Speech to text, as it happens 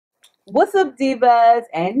What's up, divas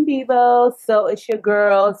and divos? So it's your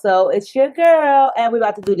girl. And we're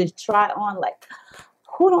about to do this try on. Like,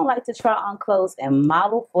 who don't like to try on clothes and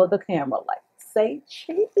model for the camera? Like, say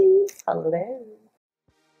cheese. Hello.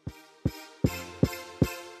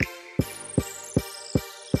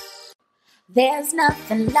 There's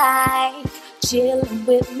nothing like chilling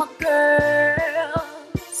with my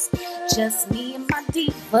girls. Just me and my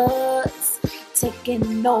divas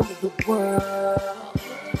taking over the world.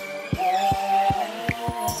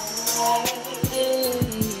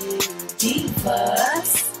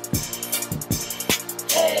 Divas.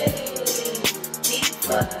 Hey,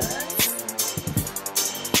 divas.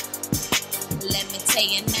 Let me tell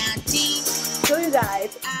you now, divas. So you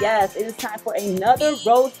guys, yes, it is time for another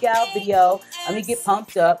Rosegal video. Let me get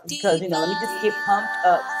pumped up because, let me just get pumped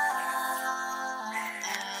up.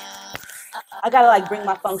 I gotta like bring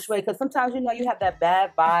my feng shui because sometimes you have that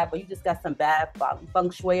bad vibe or you just got some bad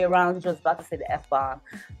feng shui around. You just about to say the F-bomb.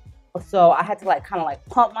 So I had to like kind of like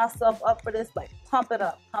pump myself up for this, like pump it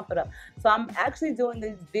up. So I'm actually doing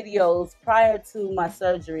these videos prior to my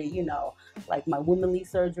surgery, like my womanly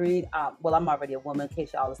surgery. Well, I'm already a woman, in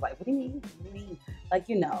case y'all was like, what do you mean? What do you mean? Like,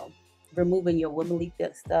 removing your womanly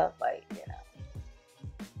stuff, like,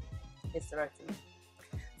 hysterectomy.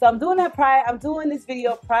 So I'm doing that I'm doing this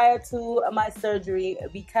video prior to my surgery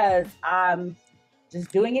because I'm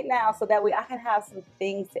just doing it now so that way I can have some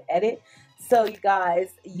things to edit. So you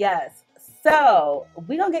guys, yes. So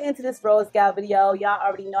we're going to get into this Rosegal video. Y'all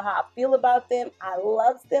already know how I feel about them. I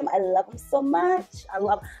love them. I love them so much.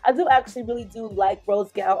 I do actually really do like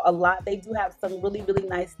Rosegal a lot. They do have some really, really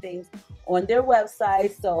nice things on their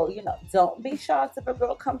website. So, don't be shocked if a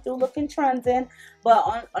girl comes through looking trending.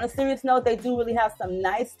 But on a serious note, they do really have some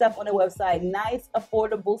nice stuff on their website. Nice,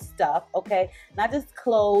 affordable stuff, okay? Not just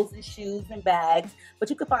clothes and shoes and bags. But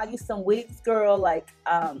you can find you some wigs, girl, like,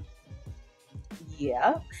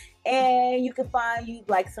 yeah. And you can find you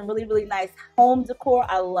like some really, really nice home decor.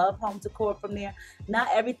 I love home decor from there. Not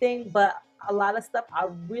everything, but a lot of stuff I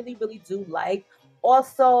really, really do like.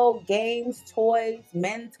 Also, games, toys,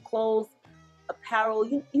 men's clothes, apparel,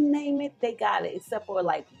 you name it, they got it. Except for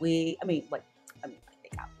like wig. I mean, they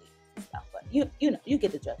got wigs and stuff, but you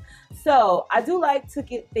get the gist. So I do like to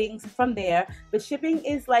get things from there. The shipping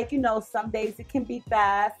is like, some days it can be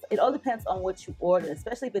fast. It all depends on what you order,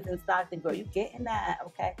 especially if it's in stock, then girl, you getting that,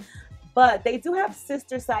 okay? But they do have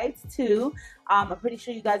sister sites too. I'm pretty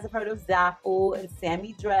sure you guys have heard of Zaffle and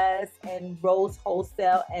Sammy Dress and Rose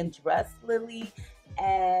Wholesale and Dress Lily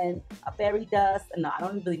and a Fairy Dust. No, I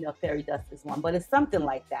don't really know if Fairy Dust is one, but it's something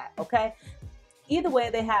like that, okay? Either way,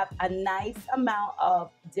 they have a nice amount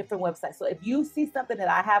of different websites. So if you see something that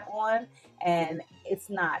I have on and it's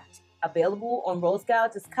not available on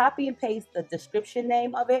Rosegal, just copy and paste the description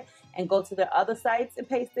name of it and go to their other sites and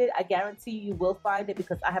paste it. I guarantee you will find it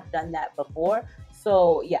because I have done that before.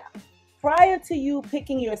 So yeah, prior to you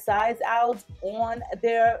picking your size out on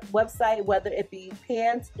their website, whether it be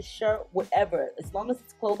pants, shirt, whatever, as long as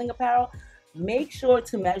it's clothing apparel, make sure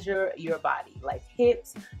to measure your body, like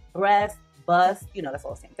hips, breasts, bust, that's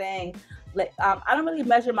all the same thing. Like, I don't really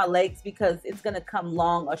measure my legs because it's gonna come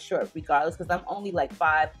long or short regardless, because I'm only like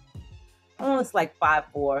 5'4",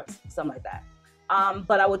 something like that.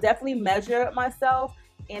 But I will definitely measure myself,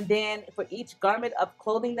 and then for each garment of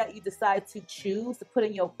clothing that you decide to choose to put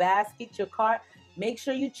in your basket, your cart, make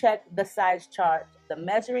sure you check the size chart, the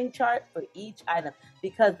measuring chart for each item,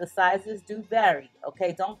 because the sizes do vary,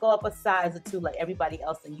 okay? Don't go up a size or two like everybody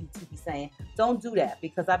else on YouTube be saying. Don't do that,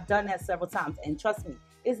 because I've done that several times, and trust me,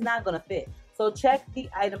 it's not gonna fit. So check the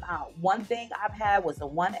item out. One thing I've had was a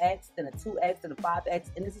 1X, then a 2X, then a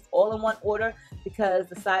 5X, and this is all in one order because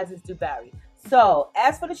the sizes do vary. So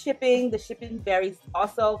as for the shipping varies.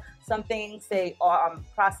 Also, some things say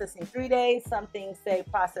processing 3 days, some things say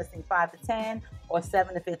processing 5 to 10 or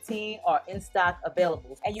 7 to 15 or in stock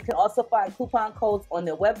available. And you can also find coupon codes on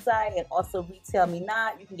their website, and also Retail Me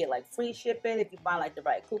Not. You can get like free shipping if you find like the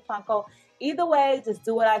right coupon code. Either way, just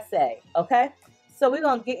do what I say, okay? So we're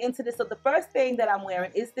going to get into this. So the first thing that I'm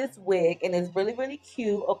wearing is this wig, and it's really, really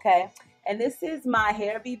cute, okay? And this is my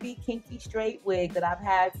Hair BB Kinky Straight wig that I've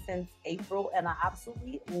had since April, and I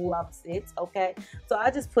absolutely love it, okay? So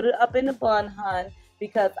I just put it up in the bun, hun,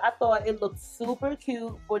 because I thought it looked super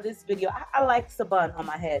cute for this video. I like the bun on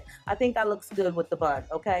my head. I think that looks good with the bun,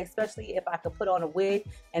 okay? Especially if I could put on a wig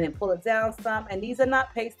and then pull it down some. And these are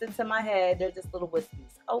not pasted to my head. They're just little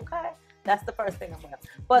wispies, okay? That's the first thing I'm wearing.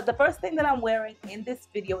 But the first thing that I'm wearing in this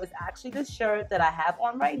video is actually this shirt that I have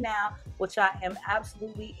on right now, which I am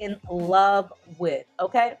absolutely in love with,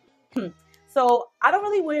 okay? So I don't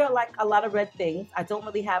really wear like a lot of red things. I don't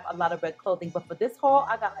really have a lot of red clothing, but for this haul,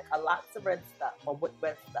 I got like a lots of red stuff or with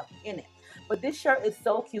red stuff in it. But this shirt is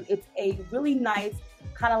so cute. It's a really nice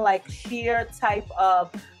kind of like sheer type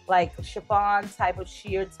of like chiffon type of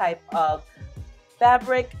sheer type of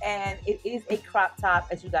fabric, and it is a crop top,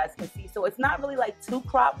 as you guys can see. So it's not really like too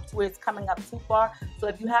cropped where it's coming up too far. So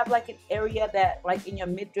if you have like an area that like in your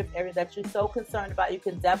midriff area that you're so concerned about, you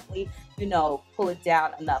can definitely, you know, pull it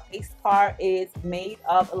down enough. This part is made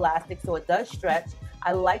of elastic, so it does stretch.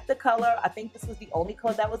 I like the color. I think this was the only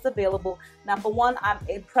color that was available. Now, for one, I'm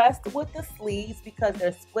impressed with the sleeves because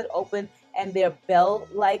they're split open and they're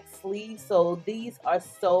belt-like sleeves. So these are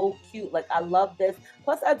so cute. Like, I love this.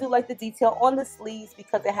 Plus, I do like the detail on the sleeves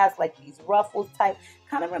because it has like these ruffles type.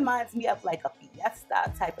 Kind of reminds me of like a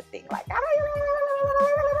fiesta type of thing. Like,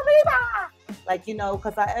 you know,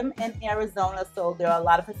 because I am in Arizona, so there are a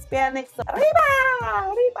lot of Hispanics. So,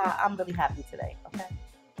 I'm really happy today, okay?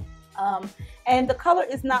 And the color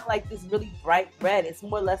is not like this really bright red. It's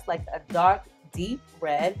more or less like a dark, deep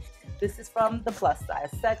red. This is from the plus size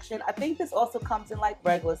section. I think this also comes in like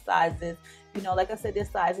regular sizes. You know, like I said, their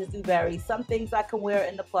sizes do vary. Some things I can wear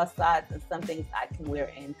in the plus size and some things I can wear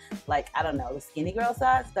in like, I don't know, the skinny girl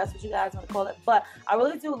size. That's what you guys want to call it. But I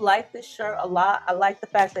really do like this shirt a lot. I like the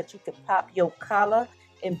fact that you can pop your collar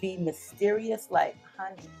and be mysterious like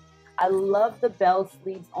honey. I love the bell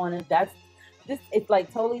sleeves on it. This is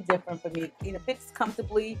like totally different for me. You know, fits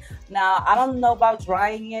comfortably. Now, I don't know about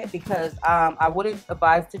drying it because I wouldn't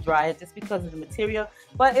advise to dry it just because of the material.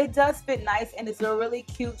 But it does fit nice, and it's a really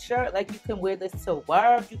cute shirt. Like, you can wear this to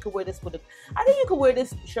work. You can wear this with I think you can wear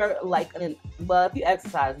this shirt like, well, if you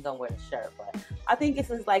exercise, don't wear the shirt. But I think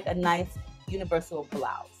this is like a nice universal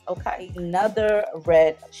blouse. Okay, another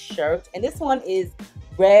red shirt, and this one is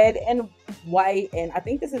red and white, and I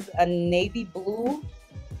think this is a navy blue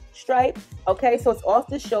stripe. Okay, so it's off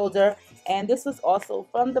the shoulder, and this was also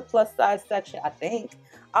from the plus size section, I think.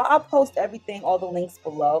 I'll post everything, all the links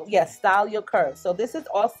below. Yes, style your curves. So this is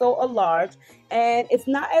also a large, and it's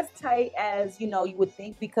not as tight as, you know, you would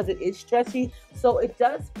think because it is stretchy. So it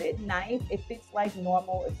does fit nice. It fits like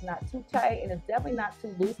normal. It's not too tight, and it's definitely not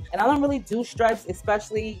too loose. And I don't really do stripes,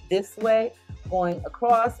 especially this way going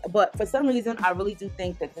across, but for some reason I really do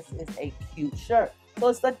think that this is a cute shirt. So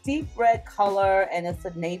it's a deep red color, and it's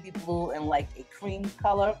a navy blue and like a cream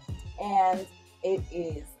color, and it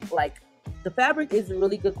is like, the fabric is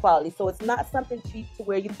really good quality. So it's not something cheap to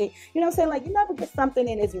where you think, you know what I'm saying, like you never get something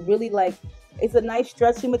and it's really like, it's a nice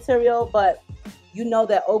stretchy material, but you know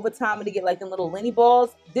that over time it'll get like the little linny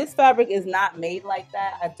balls. This fabric is not made like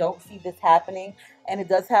that. I don't see this happening. And it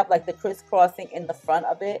does have like the crisscrossing in the front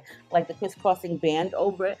of it, like the crisscrossing band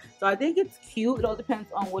over it. So I think it's cute. It all depends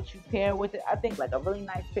on what you pair with it. I think like a really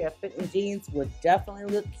nice pair of fitting jeans would definitely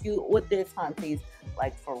look cute with this, hunties,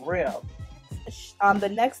 like for real. The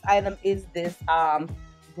next item is this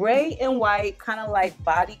gray and white kind of like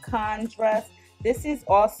bodycon dress. This is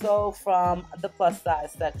also from the plus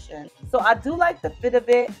size section. So I do like the fit of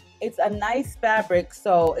it. It's a nice fabric,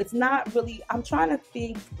 so it's not really, I'm trying to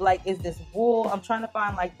think like, is this wool? I'm trying to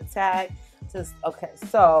find like the tag. Okay,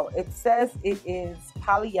 so it says it is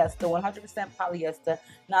polyester, 100% polyester.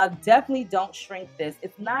 Now, definitely don't shrink this.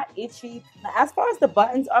 It's not itchy. Now, as far as the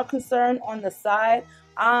buttons are concerned on the side,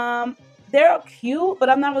 they're cute, but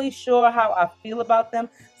I'm not really sure how I feel about them.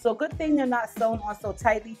 So good thing they're not sewn on so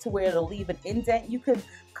tightly to where it'll leave an indent. You could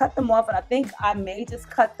cut them off, and I think I may just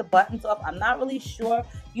cut the buttons off. I'm not really sure.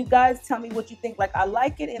 You guys tell me what you think. Like, I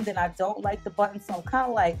like it, and then I don't like the buttons, so I'm kind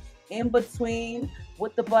of like in between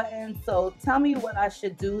with the buttons. So tell me what I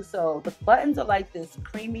should do. So the buttons are like this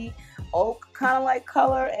creamy oak kind of like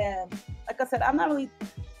color, and like I said, I'm not really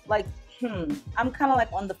like, I'm kind of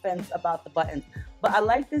like on the fence about the buttons. But I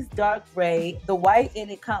like this dark gray. The white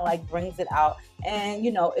in it kind of like brings it out. And,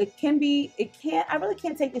 you know, I really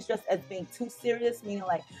can't take this dress as being too serious, meaning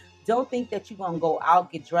like, don't think that you're going to go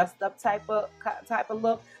out, get dressed up type of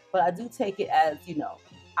look. But I do take it as, you know,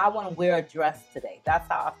 I want to wear a dress today. That's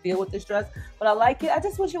how I feel with this dress. But I like it. I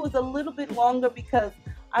just wish it was a little bit longer because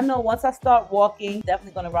I know once I start walking,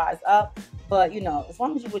 definitely going to rise up. But, you know, as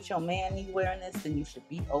long as you're with your man and you're wearing this, then you should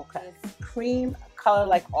be okay. It's cream color,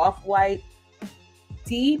 like off-white,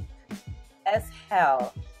 deep as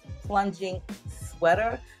hell plunging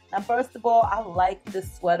sweater. Now, first of all, I like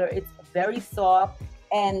this sweater. It's very soft,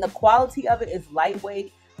 and the quality of it is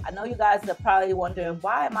lightweight. I know you guys are probably wondering,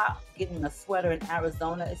 why am I getting a sweater in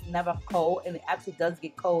Arizona? It's never cold, and it actually does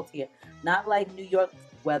get cold here. Not like New York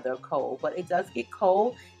weather cold, but it does get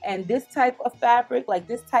cold. And this type of fabric, like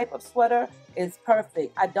this type of sweater, is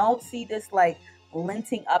perfect. I don't see this like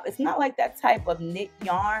linting up. It's not like that type of knit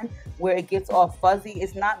yarn where it gets all fuzzy.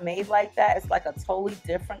 It's not made like that. It's like a totally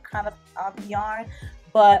different kind of yarn,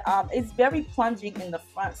 but it's very plunging in the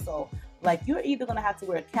front. So like you're either gonna have to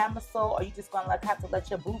wear a camisole or you just gonna like have to let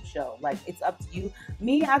your boob show. Like it's up to you.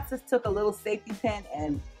 Me, I just took a little safety pin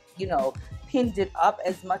and, you know, pinned it up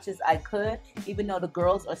as much as I could, even though the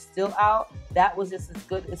girls are still out. That was just as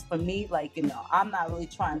good as for me. Like, you know, I'm not really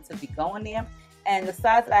trying to be going there. And the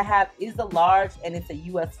size that I have is a large, and it's a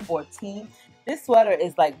US 14. This sweater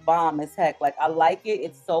is like bomb as heck. Like I like it.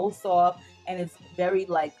 It's so soft and it's very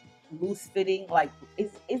like loose fitting. Like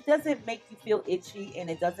it doesn't make you feel itchy, and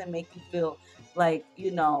it doesn't make you feel like,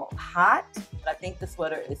 you know, hot. But I think the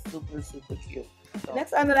sweater is super, super cute. The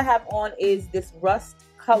next item that I have on is this rust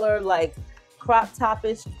color, like crop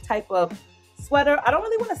topish type of sweater. I don't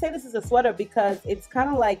really want to say this is a sweater because it's kind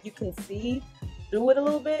of like you can see through it a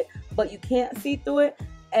little bit, but you can't see through it.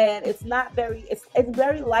 And it's not very, it's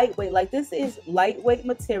very lightweight. Like this is lightweight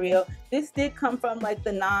material. This did come from like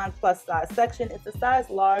the non-plus size section. It's a size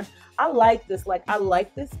large. I like this. Like I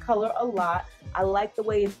like this color a lot. I like the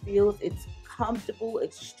way it feels. It's comfortable.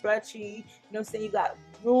 It's stretchy. You know what I'm saying? You got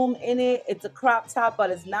room in it. It's a crop top, but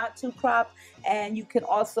it's not too cropped. And you can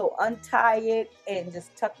also untie it and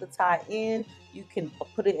just tuck the tie in. You can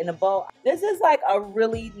put it in a bow. This is like a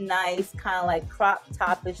really nice kind of like crop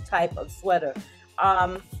topish type of sweater.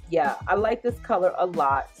 Yeah, I like this color a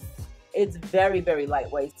lot. It's very, very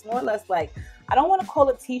lightweight. It's more or less like, I don't want to call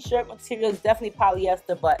it t-shirt material. It's definitely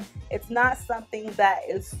polyester, but it's not something that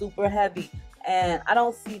is super heavy. And I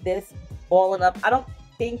don't see this balling up. I don't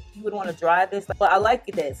think you would want to dry this, but I like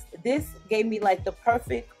this. This gave me like the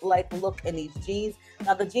perfect like look in these jeans.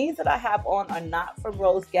 Now the jeans that I have on are not from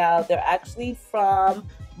Rosegal. They're actually from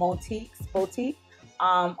Motique's Boutique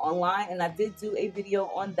online, and I did do a video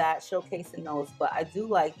on that showcasing those, but I do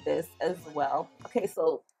like this as well. Okay,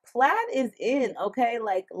 so plaid is in, okay,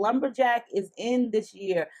 like lumberjack is in this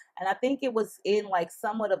year, and I think it was in like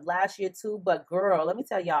somewhat of last year too. But girl, let me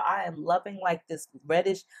tell y'all, I am loving like this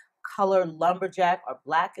reddish color lumberjack or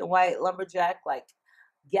black and white lumberjack. Like,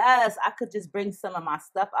 yes, I could just bring some of my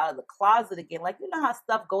stuff out of the closet again. Like, you know how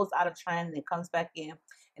stuff goes out of trend and it comes back in,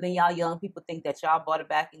 and then y'all young people think that y'all bought it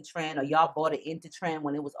back in trend, or y'all bought it into trend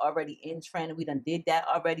when it was already in trend, and we done did that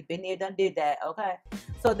already, been there, done did that. Okay,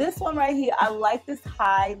 so this one right here, I like this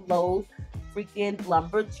high-low freaking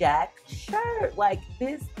lumberjack shirt. Like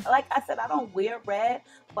this, like I said, I don't wear red,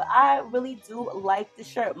 but I really do like the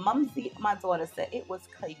shirt. Mumsy, my daughter, said it was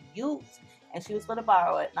cute, and she was going to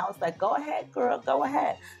borrow it, and I was like, go ahead, girl, go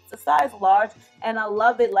ahead. It's a size large, and I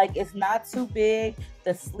love it. Like, it's not too big.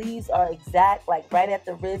 The sleeves are exact, like right at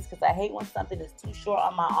the wrist, because I hate when something is too short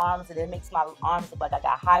on my arms and it makes my arms look like I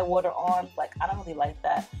got high water arms. Like, I don't really like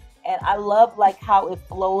that. And I love like how it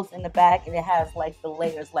flows in the back, and it has like the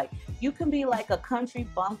layers. Like, you can be like a country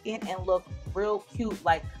bumpkin and look real cute.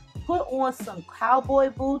 Like, put on some cowboy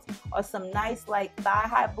boots or some nice like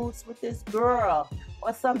thigh-high boots with this, girl,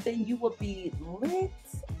 or something, you will be lit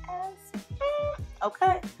as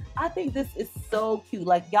okay. I think this is so cute.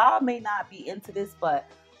 Like, y'all may not be into this, but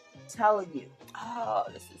I'm telling you, oh,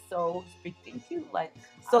 this is so freaking cute. Like,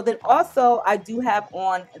 so then also I do have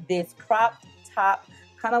on this crop top,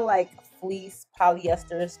 kind of like fleece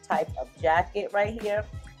polyester type of jacket right here.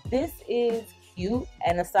 This is cute,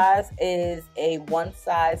 and the size is a one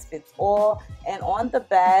size fits all, and on the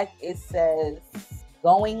back it says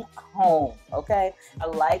going home. Okay, I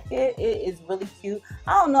like it. It is really cute.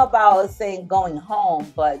 I don't know about saying going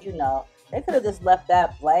home, but you know, they could have just left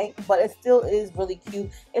that blank, but it still is really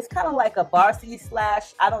cute. It's kind of like a varsity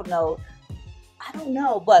slash, I don't know,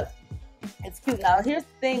 but it's cute. Now here's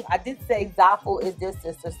the thing, I did say Zoffel is their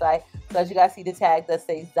sister site, so as you guys see the tag that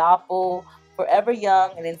says Zoffel Forever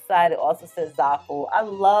Young, and inside it also says Zoffel. I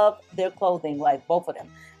love their clothing, like both of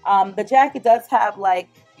them. The jacket does have like,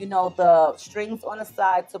 you know, the strings on the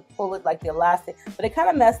side to pull it, like the elastic, but it kind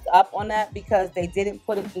of messed up on that because they didn't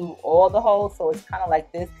put it through all the holes, so it's kind of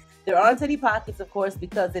like this. There aren't any pockets, of course,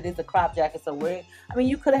 because it is a crop jacket, so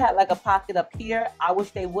you could have had like a pocket up here. I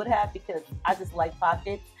wish they would have, because I just like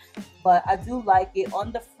pockets, but I do like it.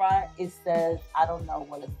 On the front it says, I don't know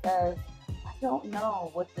what it says. I don't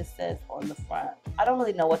know what this says on the front. I don't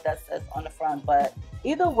really know what that says on the front, but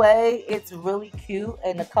either way, it's really cute,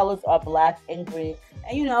 and the colors are black and green,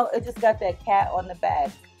 and you know, it just got that cat on the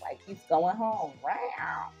back, like he's going home.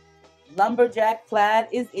 Wow. Lumberjack plaid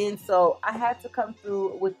is in, so I had to come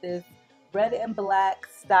through with this red and black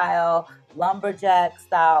style lumberjack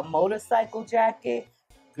style motorcycle jacket.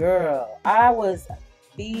 Girl, I was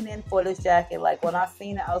fiending for this jacket. Like when I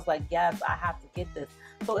seen it, I was like, yes, I have to get this.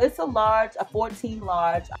 So it's a large, a 14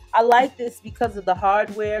 large. I like this because of the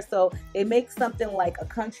hardware. So it makes something like a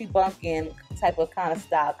country bumpkin type of kind of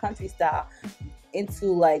style, country style, into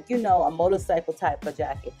like, you know, a motorcycle type of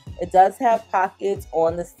jacket. It does have pockets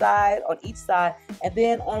on the side, on each side, and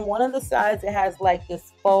then on one of the sides it has like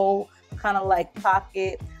this faux kind of like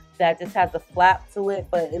pocket that just has a flap to it.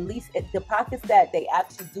 But at least the pockets that they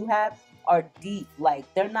actually do have are deep. Like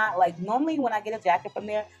they're not like, normally when I get a jacket from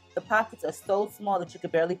there, the pockets are so small that you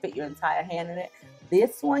could barely fit your entire hand in it.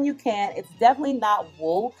 This one you can. It's definitely not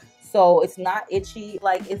wool, so it's not itchy.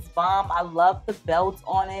 Like it's bomb. I love the belt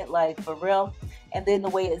on it, like for real. And then the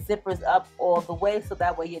way it zippers up all the way, so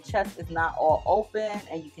that way your chest is not all open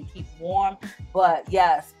and you can keep warm. But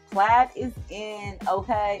yes, plaid is in,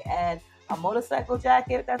 okay? And a motorcycle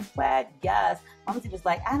jacket that's plaid, yes. Momsy was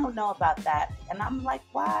like, I don't know about that. And I'm like,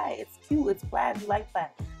 why? It's cute, it's plaid, you like plaid.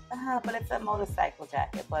 But it's a motorcycle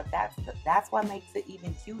jacket. But that's what makes it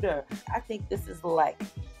even cuter. I think this is like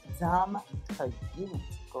dumb to you,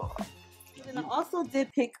 girl. And I also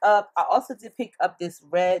did pick up this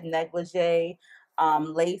red negligee,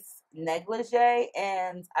 lace negligee,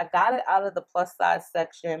 and I got it out of the plus size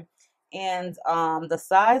section. And the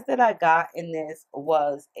size that I got in this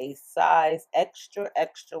was a size extra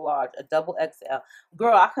large, a double XL.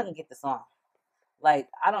 Girl, I couldn't get this on. Like,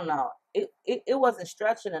 I don't know. It wasn't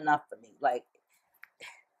stretching enough for me. Like,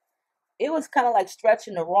 it was kind of like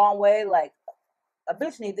stretching the wrong way. Like, a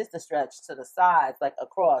bitch need this to stretch to the sides, like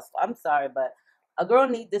across. I'm sorry, but a girl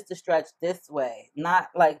need this to stretch this way, not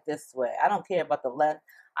like this way. I don't care about the length.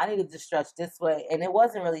 I needed to stretch this way, and it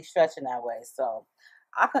wasn't really stretching that way. So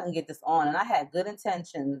I couldn't get this on, and I had good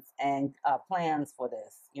intentions and plans for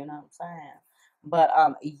this. You know what I'm saying? But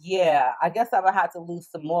yeah, I guess I would have to lose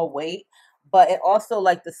some more weight. But it also,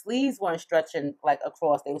 like, the sleeves weren't stretching like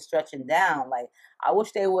across; they were stretching down. Like, I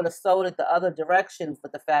wish they would have sewed it the other direction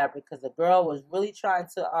with the fabric, because the girl was really trying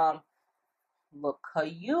to look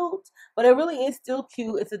cute. But it really is still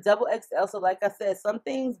cute. It's a double XL. So like I said, some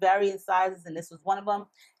things vary in sizes, and this was one of them.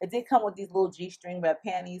 It did come with these little G-string red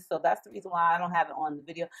panties, so that's the reason why I don't have it on the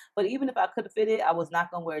video. But even if I could fit it, I was not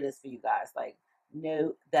gonna wear this for you guys. Like,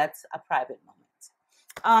 no, that's a private moment.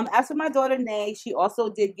 As for my daughter Nay, she also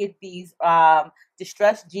did get these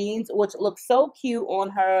distressed jeans, which look so cute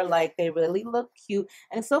on her. Like, they really look cute.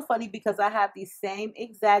 And it's so funny because I have these same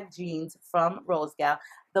exact jeans from Rosegal.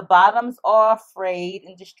 The bottoms are frayed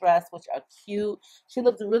and distressed, which are cute. She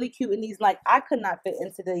looked really cute in these. Like, I could not fit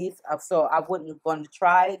into these, so I wouldn't going to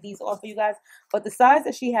try these on for you guys. But the size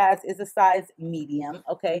that she has is a size medium,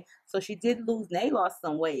 okay? So she did lose, Nay lost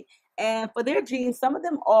some weight. And for their jeans, some of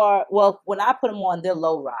them are, well, when I put them on, they're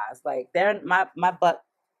low rise. Like, they're, my butt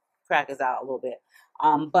crack is out a little bit.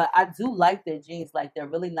 But I do like their jeans. Like, they're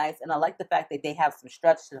really nice. And I like the fact that they have some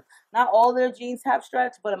stretch to them. Not all their jeans have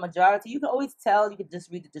stretch, but a majority. You can always tell. You can just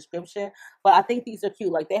read the description. But I think these are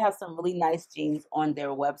cute. Like, they have some really nice jeans on their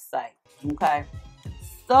website. Okay.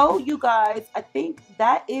 So, you guys, I think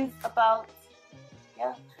that is about,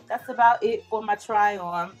 yeah, that's about it for my try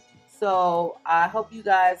on. So I hope you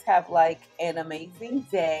guys have like an amazing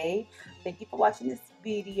day. Thank you for watching this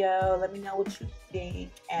video. Let me know what you think,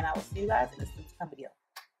 and I will see you guys in the next video.